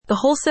The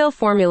wholesale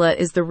formula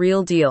is the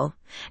real deal,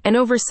 and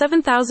over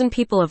 7,000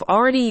 people have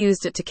already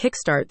used it to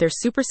kickstart their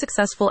super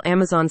successful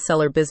Amazon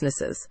seller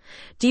businesses.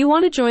 Do you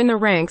want to join the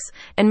ranks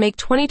and make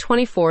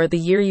 2024 the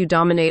year you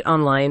dominate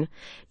online?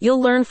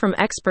 You'll learn from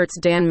experts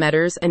Dan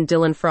Metters and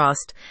Dylan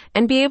Frost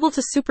and be able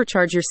to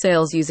supercharge your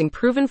sales using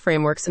proven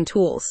frameworks and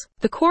tools.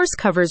 The course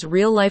covers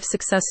real-life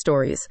success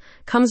stories,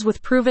 comes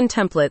with proven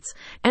templates,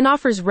 and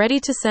offers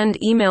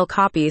ready-to-send email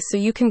copies so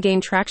you can gain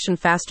traction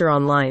faster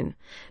online.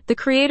 The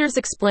creators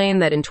explain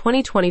that in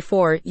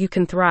 2024, you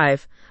can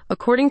thrive.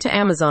 According to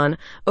Amazon,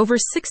 over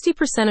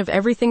 60% of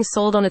everything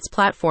sold on its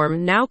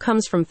platform now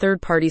comes from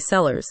third-party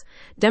sellers,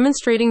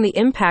 demonstrating the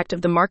impact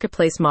of the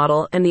marketplace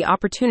model and the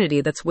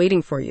opportunity that's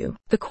waiting for you.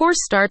 The course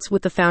starts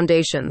with the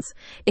foundations,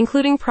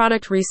 including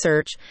product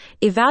research,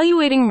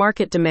 evaluating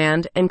market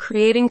demand, and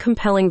creating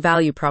compelling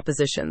value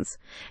propositions.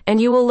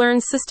 And you will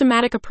learn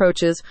systematic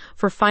approaches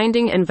for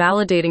finding and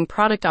validating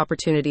product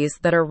opportunities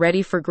that are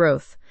ready for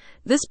growth.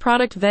 This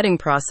product vetting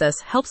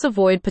process helps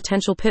avoid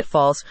potential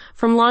pitfalls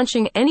from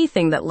launching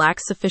anything that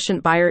lacks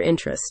sufficient buyer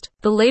interest.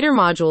 The later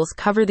modules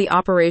cover the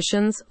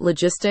operations,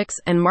 logistics,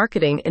 and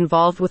marketing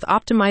involved with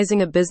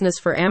optimizing a business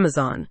for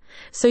Amazon,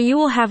 so you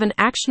will have an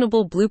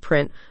actionable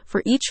blueprint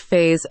for each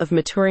phase of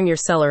maturing your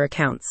seller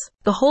accounts.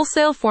 The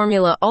wholesale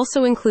formula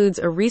also includes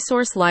a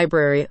resource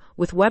library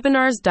with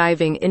webinars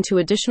diving into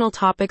additional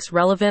topics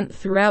relevant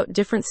throughout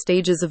different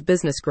stages of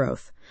business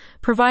growth,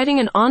 providing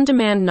an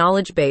on-demand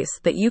knowledge base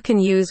that you can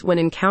use when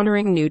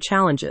encountering new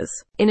challenges.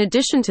 In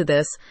addition to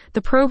this,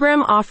 the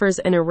program offers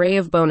an array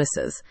of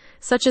bonuses,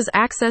 such as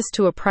access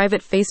to a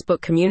private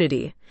Facebook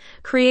community,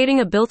 creating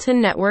a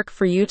built-in network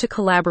for you to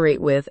collaborate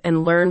with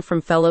and learn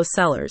from fellow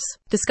sellers.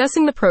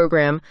 Discussing the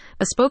program,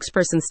 a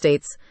spokesperson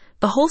states,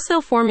 "The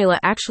wholesale formula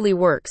actually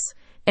works.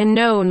 And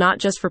no, not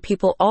just for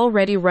people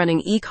already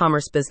running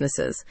e-commerce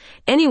businesses.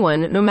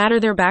 Anyone, no matter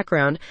their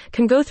background,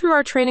 can go through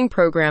our training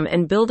program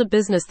and build a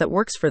business that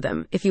works for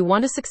them. If you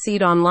want to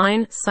succeed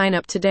online, sign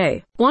up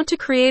today." Want to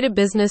create a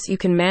business you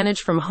can manage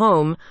from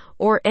home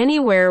or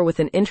anywhere with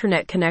an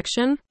internet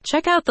connection?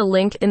 Check out the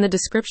link in the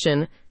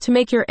description to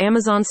make your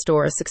Amazon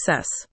store a success.